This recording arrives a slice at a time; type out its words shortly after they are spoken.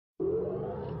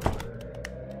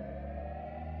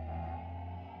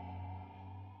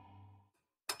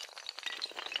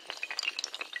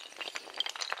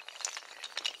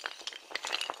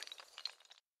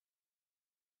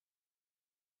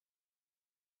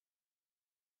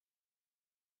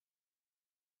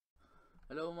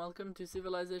Hello and welcome to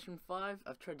Civilization 5.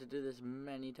 I've tried to do this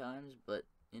many times, but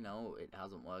you know, it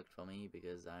hasn't worked for me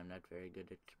because I'm not very good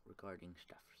at recording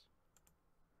stuff.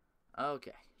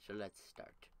 Okay, so let's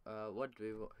start. Who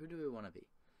do we want to be?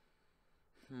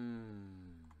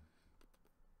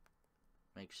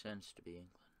 Makes sense to be England.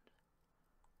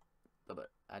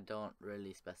 But I don't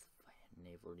really specify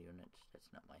naval units,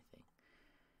 that's not my thing.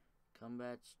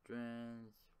 Combat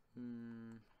strength,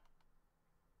 units,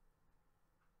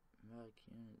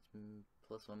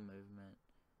 +1 movement,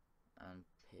 and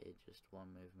pay just 1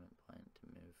 movement point to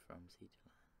move from sea to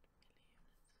land.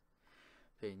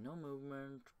 Pay no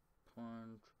movement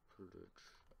point. He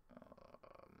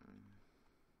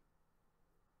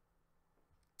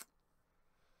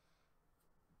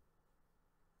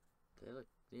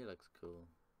looks cool.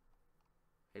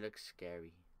 He looks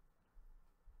scary.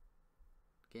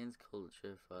 Gains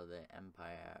culture for the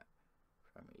empire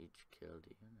from each killed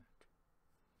unit.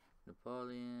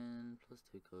 Napoleon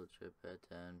 +2 culture per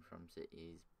turn from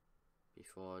cities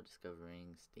before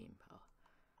discovering steam power.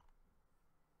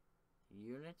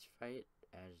 Units fight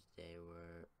as they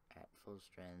were at full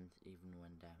strength even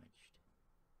when damaged.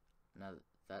 Now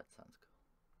that sounds cool.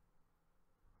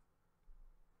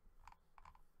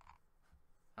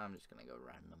 I'm just gonna go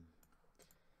random.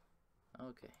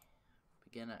 Okay.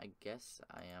 Beginner, I guess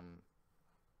I am.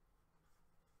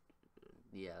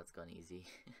 Yeah, it's gone easy.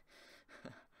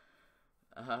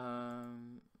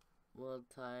 World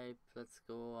type, let's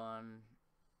go on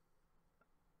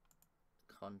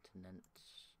continent.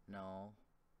 No.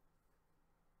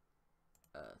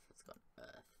 Earth, let's go on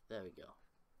Earth. There we go.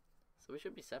 So we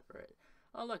should be separate.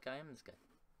 Oh look, I am this guy.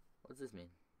 What does this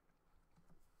mean?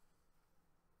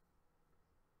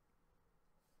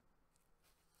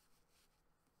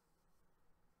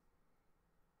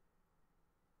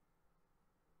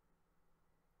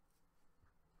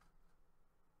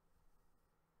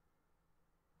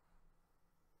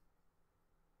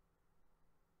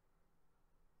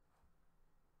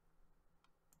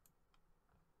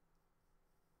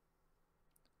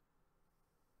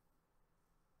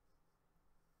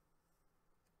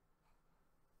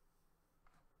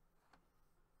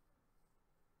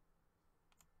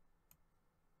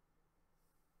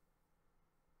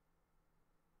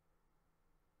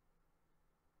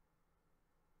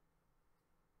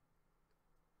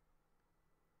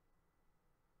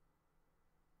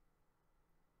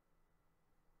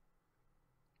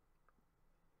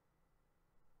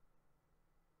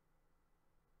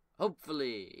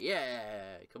 Hopefully,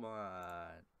 yeah, come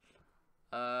on.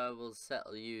 We'll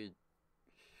settle you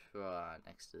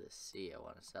next to the sea. I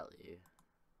want to settle you.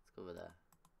 Let's go over there.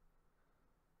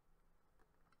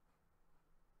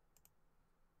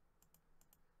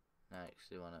 I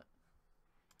actually want to.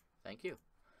 Thank you.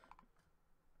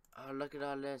 Oh, look at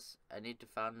all this. I need to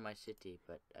found my city,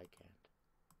 but I can't.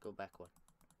 Go back one.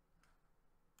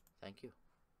 Thank you.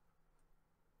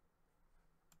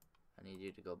 I need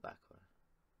you to go back one.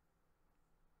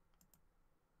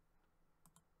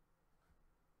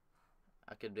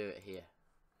 I can do it here.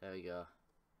 There we go.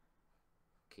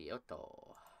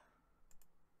 Kyoto.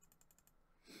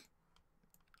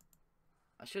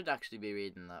 I should actually be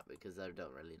reading that because I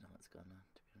don't really know what's going on,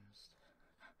 to be honest.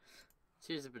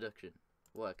 Series of production.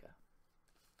 Worker.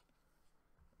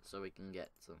 So we can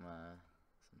get some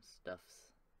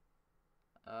stuffs.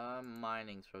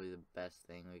 Mining's probably the best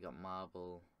thing. We got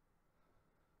marble.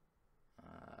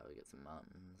 We got some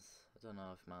mountains. I don't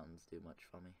know if mountains do much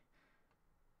for me.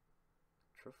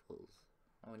 Truffles.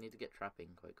 Oh, we need to get trapping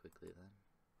quite quickly then.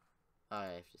 Oh,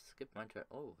 I have to skip my turn.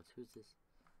 Oh, who's this?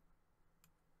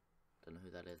 Don't know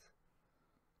who that is.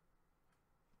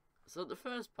 So the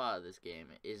first part of this game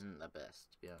isn't the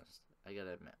best, to be honest. I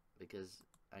gotta admit, because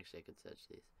actually I could search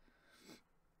these.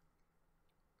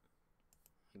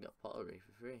 I got pottery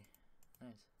for free.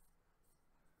 Nice.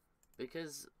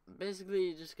 Because basically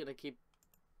you're just gonna keep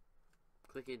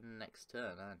clicking next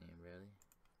turn, aren't you, really?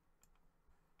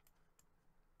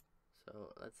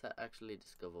 So let's actually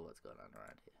discover what's going on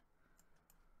around here.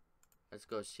 Let's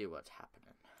go see what's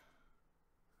happening.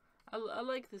 I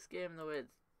like this game the way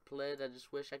it's played. I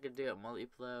just wish I could do it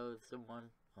multiplayer with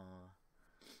someone, or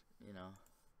you know,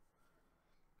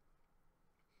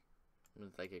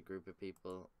 with like a group of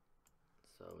people,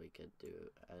 so we could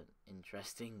do an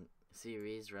interesting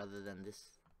series rather than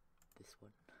this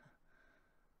one.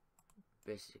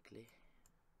 Basically,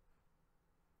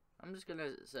 I'm just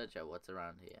gonna search out what's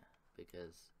around here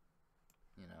because,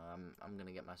 you know, I'm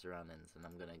gonna get my surroundings and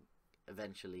I'm gonna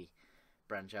eventually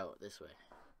branch out this way,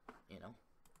 you know.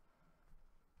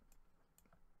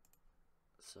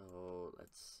 So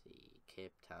let's see,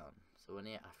 Cape Town. So we're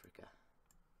near Africa.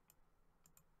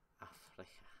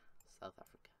 South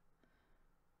Africa.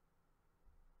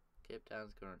 Cape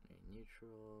Town's currently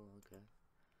neutral. Okay.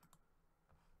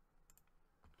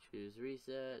 Choose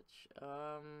research.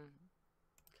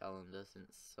 Calendar,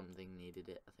 since something needed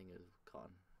it. I think it was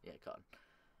cotton. Yeah, cotton.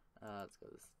 Let's go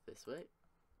this way.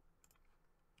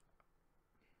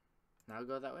 Now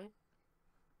go that way.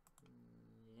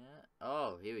 Yeah.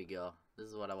 Oh, here we go. This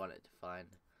is what I wanted to find.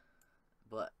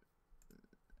 But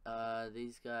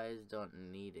these guys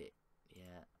don't need it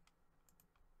yet.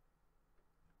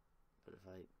 But if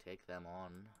I take them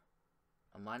on,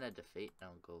 a minor defeat. Now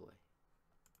go away.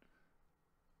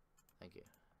 Thank you.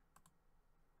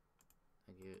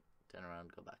 Thank you. Turn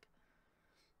around, go back.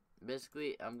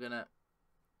 Basically, I'm gonna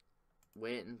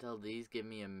wait until these give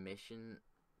me a mission,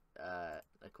 a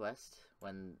quest.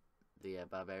 When the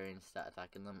barbarians start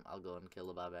attacking them, I'll go and kill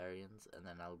the barbarians, and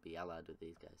then I'll be allied with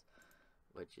these guys.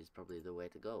 Which is probably the way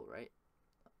to go, right?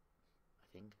 I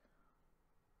think.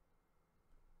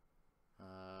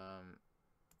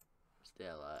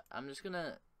 Still, I'm just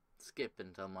gonna skip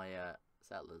until my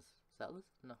settlers?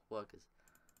 No, workers.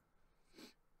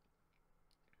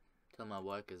 Till my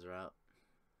workers are out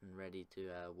and ready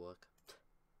to work.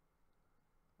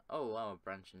 Oh wow, I'm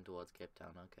branching towards Cape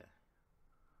Town. Okay,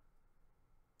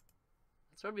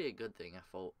 it's probably a good thing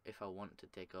if I want to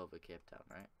take over Cape Town,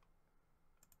 right?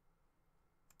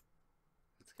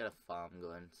 Let's get a farm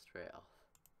going straight off,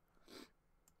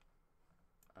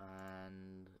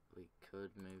 and we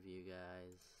could move you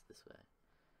guys this way.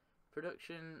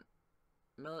 Production,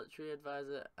 military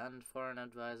advisor and foreign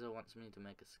advisor wants me to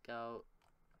make a scout.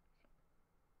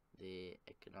 The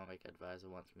economic advisor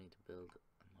wants me to build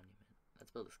a monument.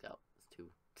 Let's build a scout.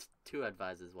 It's two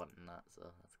advisors wanting that,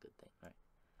 so that's a good thing, right?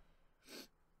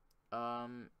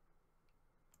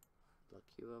 Lock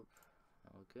you up.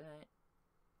 Okay.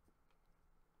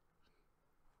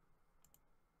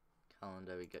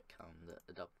 Calendar, we get calendar.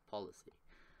 Adopt policy.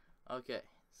 Okay,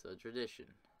 so tradition.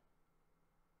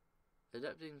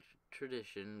 Adopting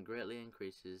tradition greatly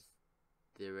increases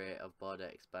the rate of border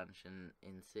expansion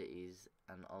in cities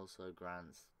and also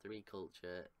grants 3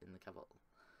 culture in the capital.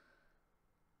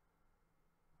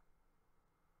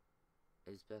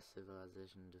 Is best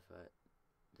civilization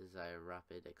desire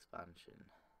rapid expansion?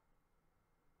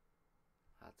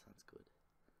 That sounds good.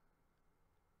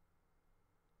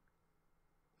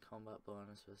 Combat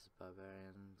bonus versus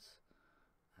barbarians,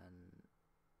 and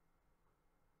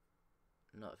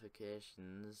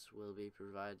notifications will be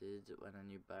provided when a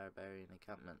new barbarian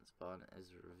encampment spawn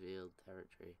is revealed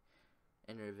territory.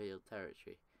 In revealed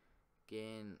territory.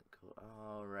 Gain.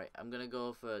 Alright, I'm gonna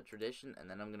go for tradition and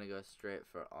then I'm gonna go straight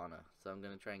for honor. So I'm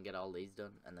gonna try and get all these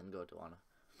done and then go to honor.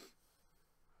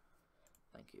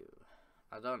 Thank you.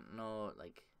 I don't know,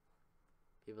 like,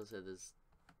 people say there's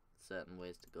certain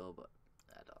ways to go, but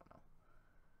I don't know.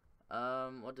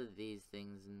 What do these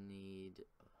things need?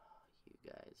 Oh, you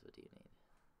guys, what do you need?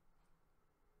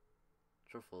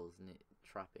 Truffles need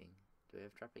trapping. Do we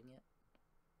have trapping yet?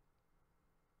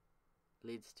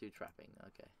 Leads to trapping.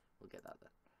 Okay, we'll get that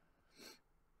then.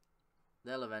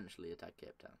 They'll eventually attack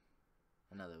Cape Town.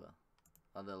 I know they will.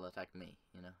 Or they'll attack me,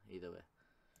 you know, either way.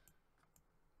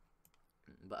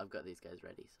 But I've got these guys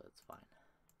ready, so it's fine.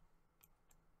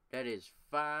 That is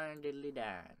fine diddly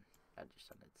darn. That just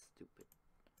sounded stupid.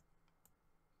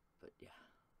 But yeah.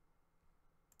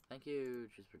 Thank you,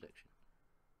 choose production.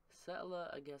 Settler,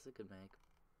 I guess I could make.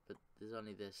 But there's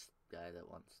only this guy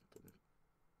that wants to.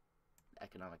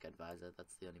 Economic advisor,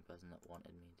 that's the only person that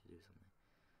wanted me to do something.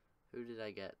 Who did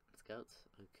I get? Scouts?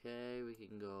 Okay, we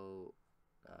can go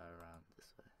around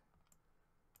this way.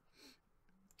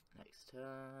 Next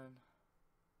turn.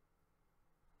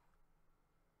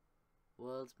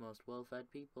 World's most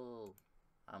well-fed people.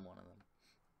 I'm one of them.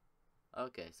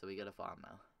 Okay, so we got a farm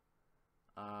now.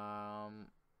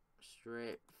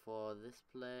 Straight for this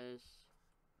place.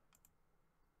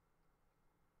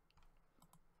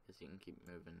 Guess you can keep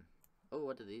moving. Oh,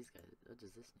 what do these guys? What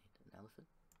does this need? An elephant?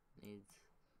 Needs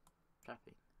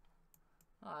trapping.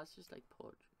 Oh, it's just like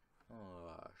pork.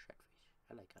 Oh, shellfish.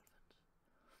 I like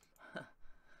elephants.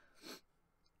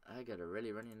 I got a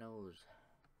really runny nose.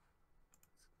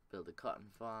 Let's build a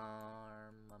cotton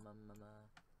farm.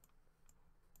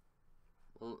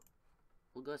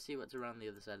 We'll go see what's around the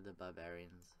other side of the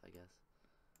barbarians, I guess.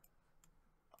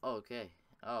 Oh, okay.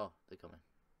 Oh, they're coming.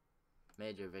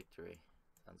 Major victory.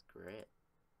 Sounds great.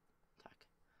 Attack.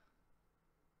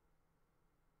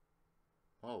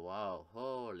 Oh, wow.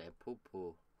 Holy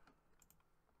poo-poo.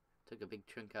 Took a big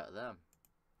chunk out of them.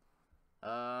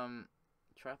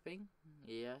 Trapping?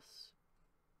 Yes.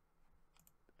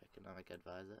 Economic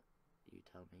advisor. You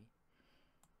tell me.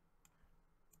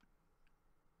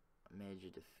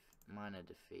 minor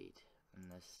defeat,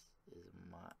 and this is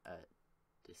my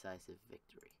decisive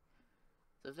victory.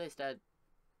 So if they start,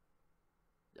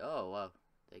 oh wow,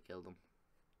 they killed them,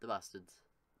 the bastards.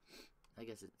 I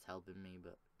guess it's helping me,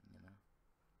 but you know.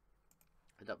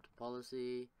 Adopt a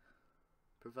policy.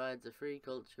 Provides a free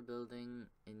culture building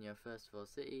in your first 4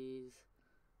 cities.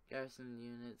 Garrison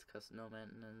units cost no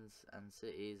maintenance, and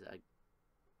cities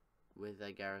with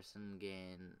a garrison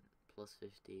gain plus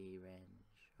 50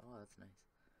 range. Oh, that's nice.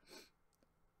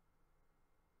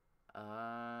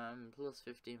 Plus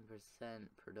 15%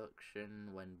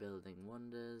 production when building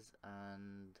wonders,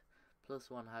 and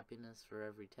plus 1 happiness for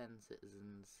every 10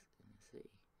 citizens in a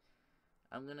city.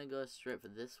 I'm gonna go straight for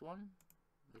this one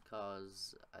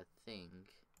because I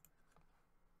think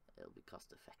it'll be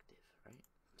cost effective, right?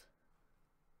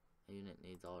 A unit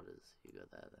needs orders. You go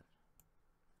there then.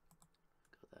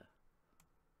 Go there.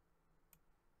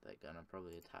 They're gonna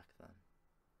probably attack them.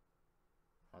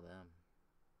 Or them.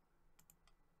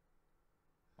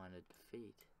 Minor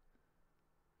defeat.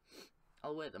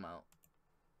 I'll wait them out.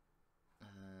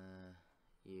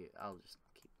 I'll just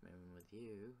keep moving with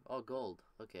you. Oh, gold.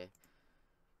 Okay.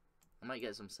 I might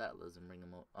get some settlers and bring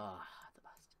them up. Ah, the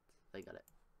bastards. They got it.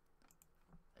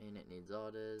 A unit needs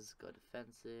orders. Go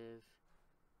defensive.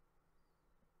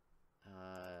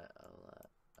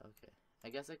 Okay. I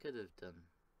guess I could have done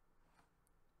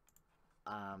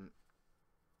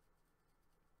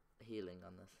healing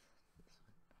on this one.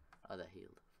 Oh, they're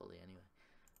healed fully anyway.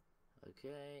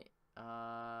 Okay.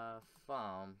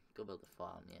 Farm. Go build a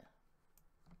farm, yeah.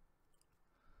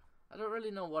 I don't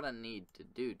really know what I need to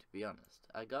do, to be honest.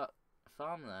 I got a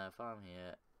farm there, farm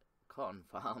here, cotton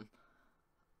farm.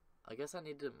 I guess I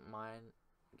need to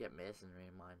get masonry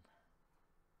and mine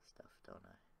stuff, don't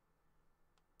I?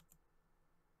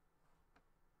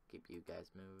 Keep you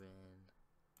guys moving.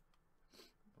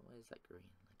 Why is that green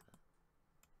like that?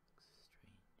 Looks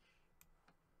strange.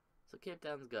 So Cape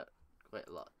Town's got quite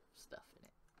a lot of stuff in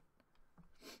it,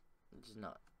 which is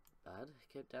not bad.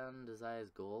 Cape Town desires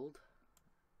gold.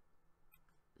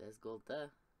 There's gold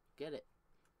there. Get it.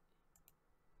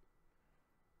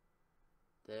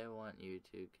 They want you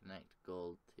to connect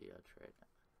gold to your trade.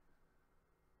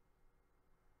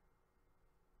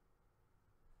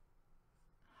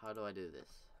 How do I do this?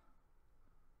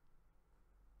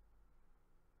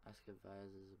 Ask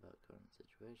advisors about current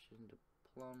situation.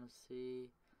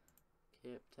 Diplomacy.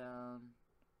 Cape Town.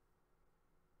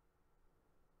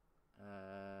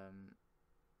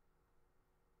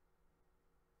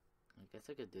 I guess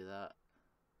I could do that.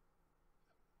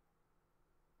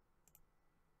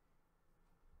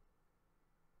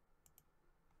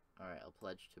 Alright, I'll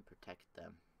pledge to protect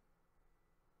them.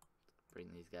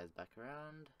 Bring these guys back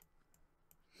around.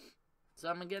 So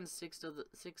I'm against six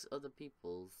other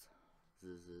people's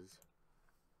zizzes.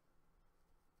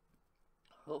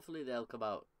 Hopefully they'll come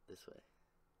out this way.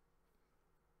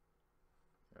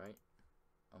 Right?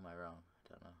 Or am I wrong? I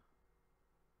don't know.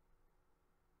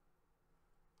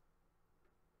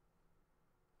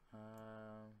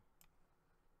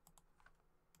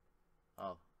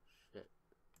 Oh, shit.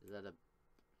 Is that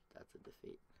that's a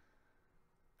defeat.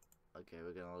 Okay,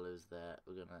 we're gonna lose that.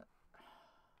 We're gonna...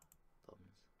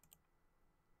 Bums.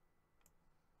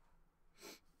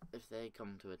 If they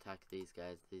come to attack these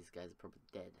guys are probably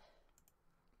dead.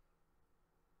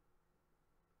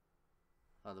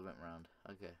 Oh, they went round.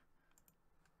 Okay.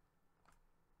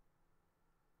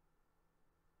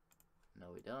 No,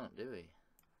 we don't, do we?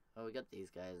 Oh, we got these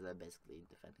guys. They're basically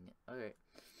defending it. Okay.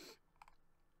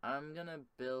 I'm gonna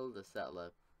build a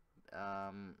settler.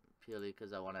 Purely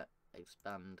because I want to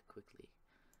expand quickly.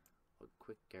 Or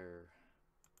quicker.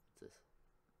 What's this?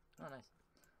 Oh, nice.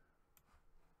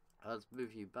 Let's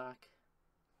move you back.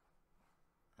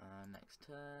 Next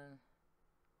turn.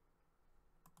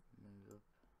 Move up.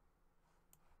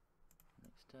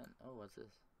 Next turn. Oh, what's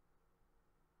this?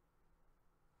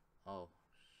 Oh,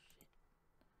 shit.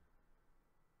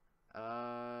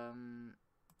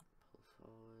 Pull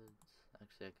forwards.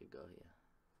 Actually, I could go here.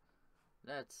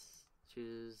 Let's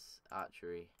choose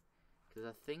archery. Because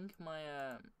I think my,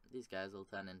 these guys will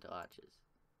turn into archers.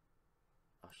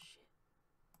 Oh, shit.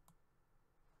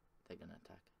 They're gonna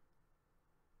attack.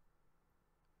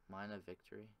 Minor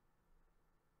victory.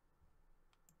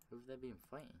 Who have they been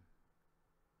fighting?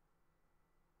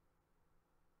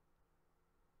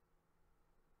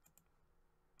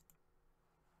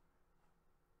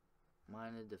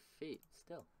 Minor defeat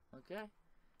still. Okay.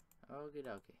 Okie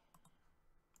dokie.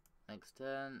 Next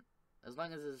turn. As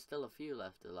long as there's still a few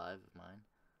left alive of mine.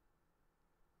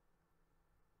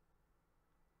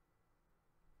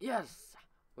 Yes!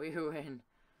 We win!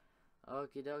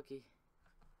 Okie dokie.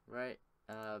 Right.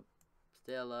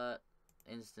 Stay alert.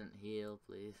 Instant heal,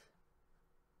 please.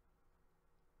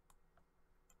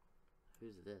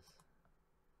 Who's this?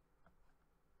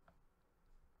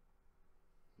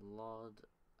 Lord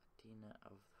Adina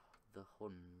of the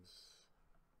Huns.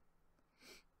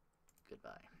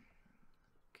 Goodbye.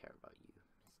 Care about you,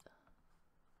 mister.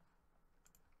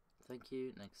 Thank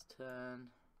you. Next turn.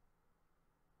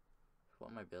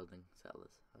 What am I building?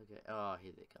 Settlers. Okay. Oh,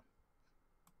 here they come.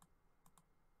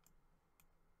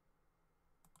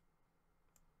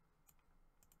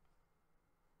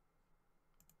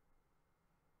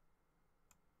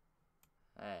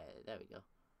 Hey, there we go.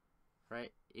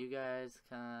 Right, you guys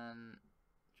can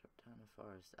drop down a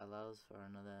forest. Allows for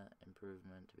another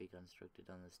improvement to be constructed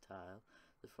on this tile.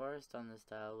 The forest on this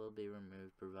tile will be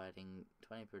removed, providing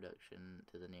 20 production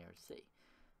to the nearest sea.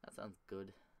 That sounds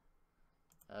good.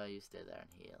 You stay there and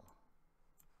heal.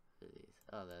 Who are these?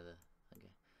 Oh, they're the...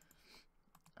 okay.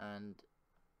 And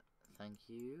thank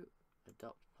you.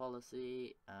 Adopt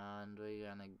policy, and we're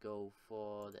gonna go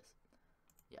for this.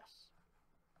 Yes.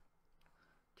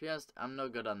 To be honest, I'm no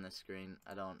good on this screen.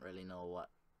 I don't really know what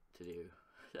to do.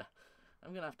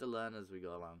 I'm gonna have to learn as we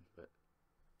go along, but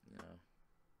you know.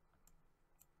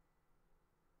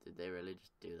 Did they really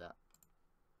just do that?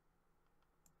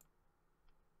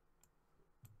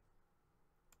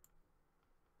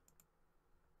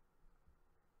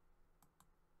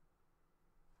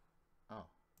 Oh.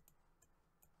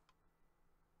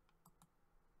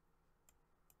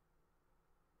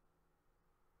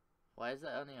 Why is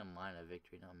that only a minor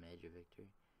victory, not a major victory?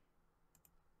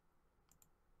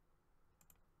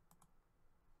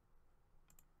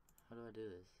 How do I do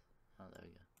this? Oh, there we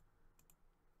go.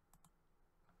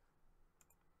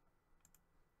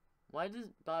 Why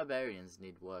does barbarians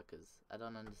need workers? I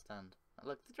don't understand.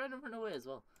 Look, they're trying to run away as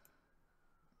well.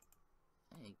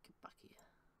 Hey, get back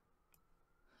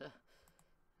here.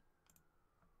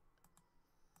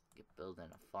 Get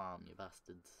building a farm, you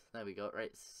bastards. There we go.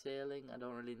 Right, sailing. I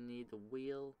don't really need the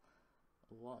wheel.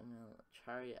 Watermill,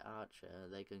 chariot archer.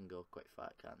 They can go quite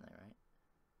far, can't they, right?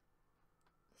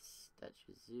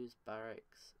 Statue, Zeus,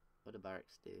 barracks. What do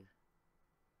barracks do?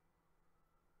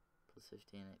 Plus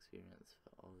 15 experience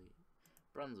for all the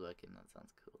bronze working. That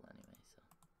sounds cool anyway, so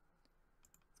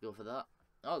let's go for that.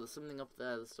 Oh, there's something up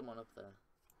there. There's someone up there.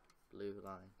 Blue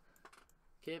line.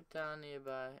 Cape Town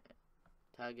nearby.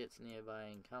 Targets nearby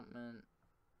encampment.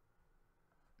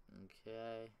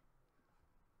 Okay.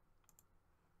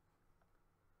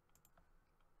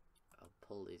 I'll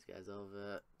pull these guys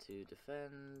over to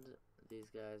defend. These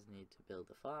guys need to build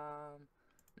a farm.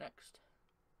 Next.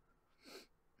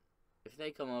 If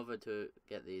they come over to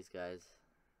get these guys,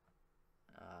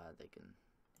 they can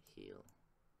heal.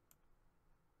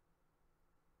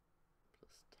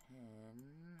 Plus 10.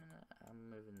 I'm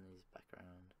moving these back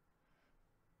around.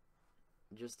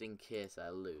 Just in case I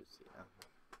lose, you know.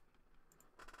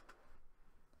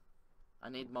 I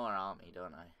need more army,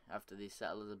 don't I? After these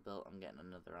settlers are built, I'm getting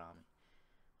another army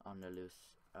on the loose.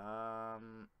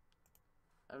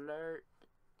 Alert.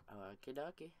 Okie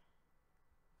dokie.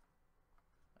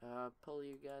 Pull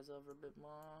you guys over a bit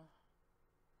more.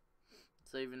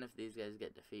 So even if these guys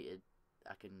get defeated,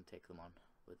 I can take them on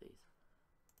with these.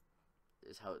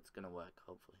 This is how it's gonna work,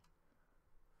 hopefully.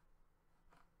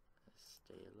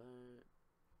 Stay alert.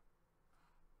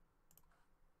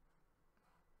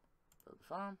 Build a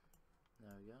farm.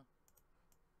 There we go.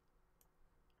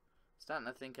 Starting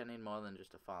to think I need more than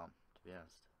just a farm, to be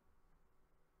honest.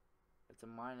 It's a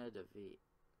minor defeat.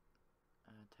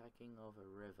 Attacking over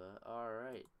river.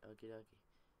 Alright, okie dokie.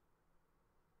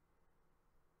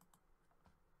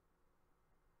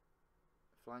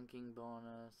 Flanking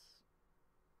bonus.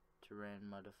 Terrain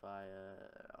modifier.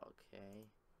 Okay.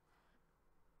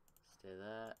 Stay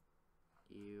there.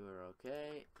 You are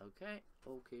okay. Okay.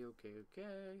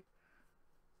 Okay.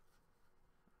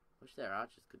 Wish their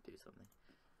archers could do something.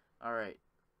 Alright.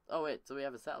 Oh wait, so we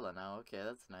have a settler now. Okay,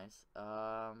 that's nice.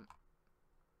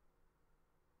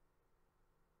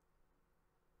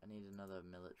 I need another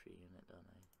military unit, don't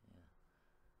I?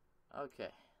 Yeah.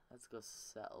 Okay, let's go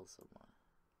settle somewhere.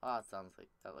 Oh,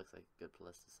 that looks like a good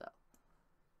place to settle.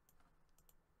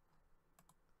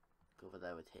 Go over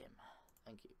there with him.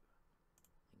 Thank you.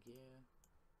 Thank you.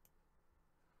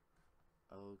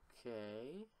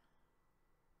 Okay.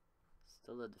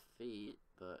 Still a defeat,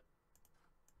 but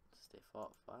stay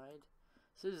fortified.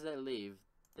 As soon as they leave,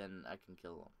 then I can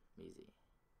kill them. Easy.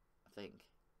 I think.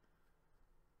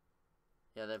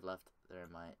 Yeah, they've left. They're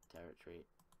in my territory.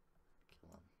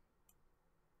 Kill them.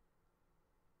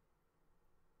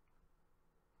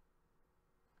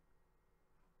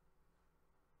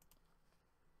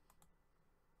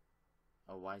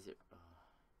 Oh, why is it... Oh.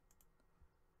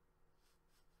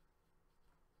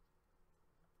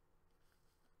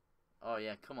 Oh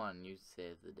yeah, come on, you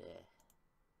save the day.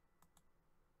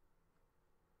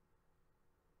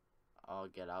 Oh,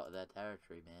 get out of that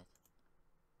territory, mate.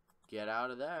 Get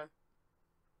out of there.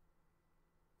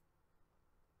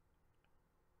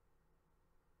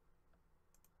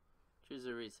 Choose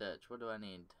a research. What do I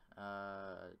need?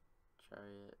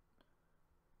 Chariot.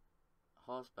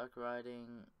 Horseback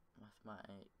riding.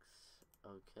 Mathematics.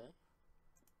 Okay.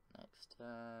 Next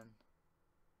turn.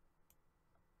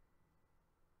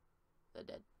 They're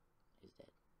dead. He's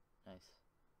dead. Nice.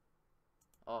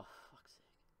 Oh, fuck's sake.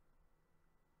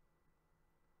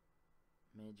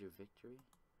 Major victory?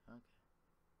 Okay.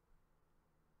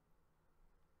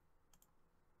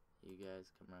 You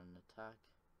guys come run and attack.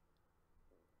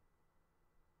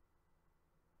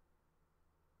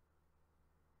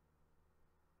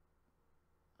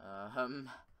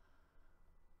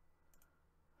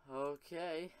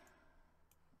 Okay.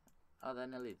 Oh, they're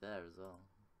nearly there as well.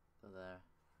 They're there.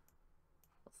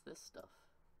 What's this stuff?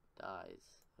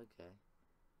 Dies. Okay.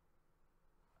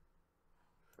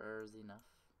 Fair's enough.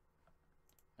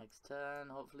 Next turn,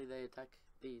 hopefully they attack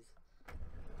these.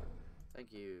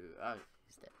 Thank you. Oh,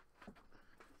 he's dead.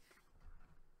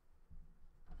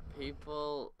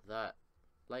 People that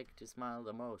like to smile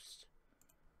the most.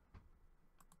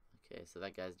 Okay, so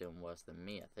that guy's doing worse than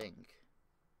me, I think.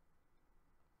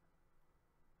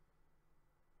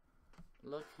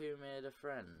 Look who made a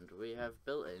friend. We have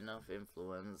built enough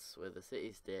influence with the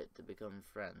city-state to become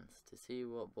friends. To see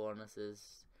what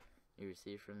bonuses you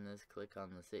receive from this, click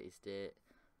on the city-state.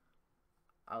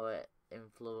 Our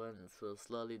influence will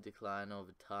slowly decline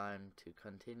over time to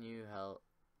continue to help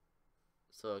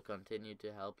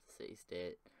the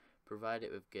city-state. Provide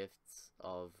it with gifts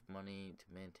of money to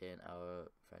maintain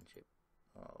our friendship.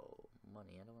 Oh,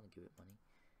 money. I don't want to give it money.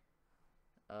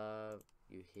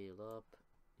 You heal up.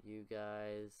 You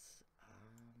guys,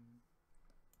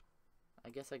 I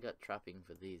guess I got trapping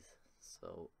for these,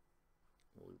 so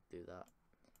we'll do that.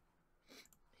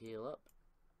 Heal up,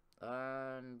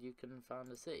 and you can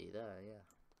found a city there, yeah.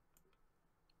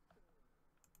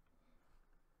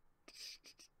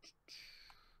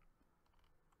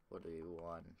 What do you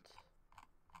want?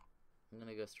 I'm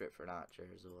gonna go straight for an archer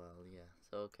as well, yeah,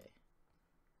 so okay.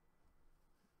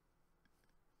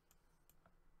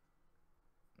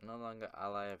 No longer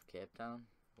ally of Cape Town?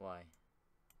 Why?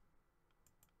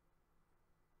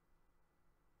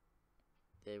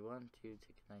 They want you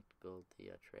to connect gold to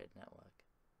your trade network.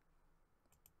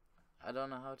 I don't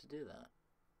know how to do that.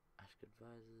 Ask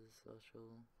advisors,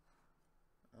 social.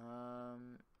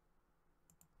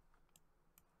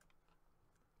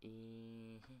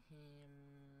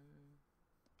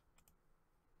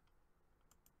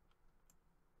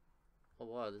 Oh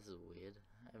wow, this is weird.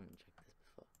 I haven't checked this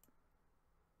before.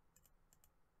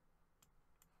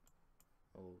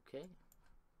 Okay.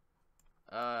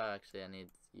 Actually, I need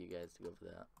you guys to go for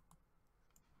that.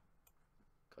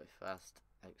 Quite fast,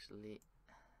 actually.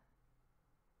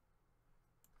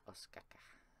 Osaka.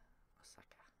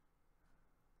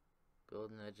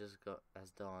 Golden Age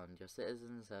has dawned. Your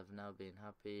citizens have now been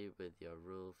happy with your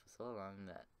rule for so long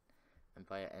that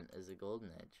Empire enters a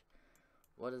Golden Age.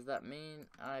 What does that mean?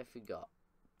 I forgot.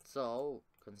 So,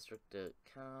 construct a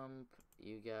camp.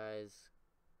 You guys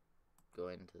go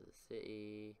into the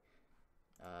city.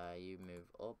 You move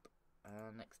up.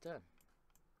 Next turn.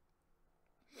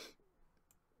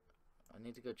 I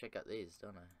need to go check out these,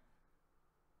 don't I?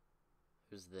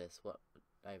 Who's this? What?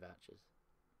 I have archers.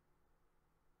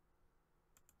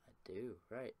 I do,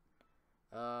 right.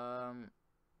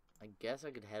 I guess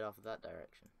I could head off that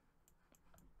direction.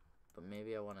 But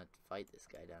maybe I want to fight this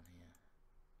guy down here.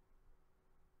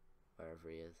 Wherever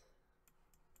he is.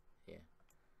 Here.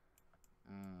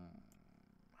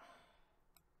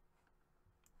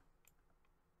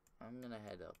 I'm gonna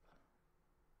head up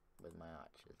with my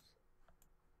archers.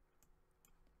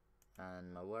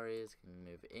 And my warriors can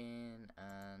move in,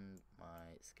 and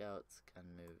my scouts can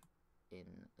move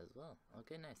in as well.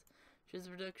 Okay, nice. Choose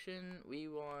production. We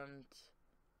want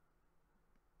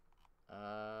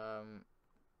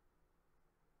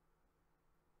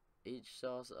each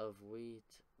source of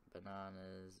wheat,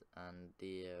 bananas, and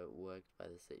deer worked by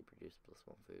the city produce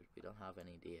 +1 food. We don't have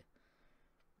any deer.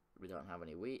 We don't have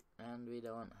any wheat, and we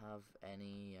don't have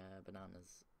any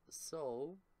bananas.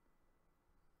 So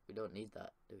we don't need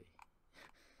that, do we?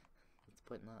 Let's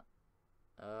put in that.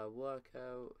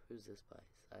 Workout. Who's this by?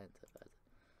 Science advisor.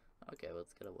 Okay, well,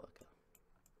 let's get a workout.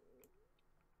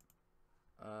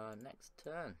 Next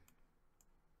turn.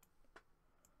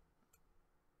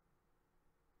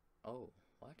 Oh,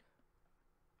 what?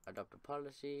 Adopt a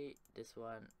policy. This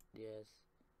one, yes.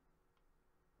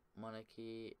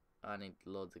 Monarchy. I need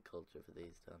loads of culture for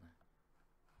these, don't I?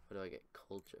 Where do I get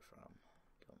culture from?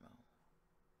 Don't know.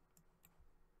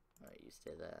 Alright, you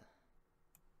stay there. I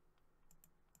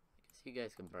guess you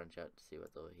guys can branch out to see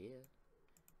what's over here.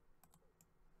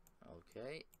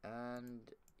 Okay, and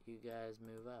you guys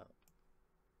move out.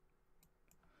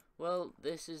 Well,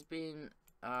 this has been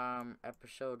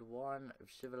episode 1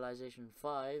 of Civilization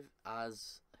 5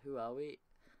 as, who are we?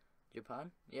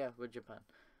 Japan? Yeah, we're Japan.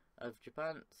 Of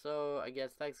Japan. So, I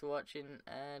guess thanks for watching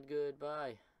and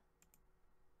goodbye.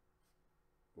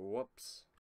 Whoops.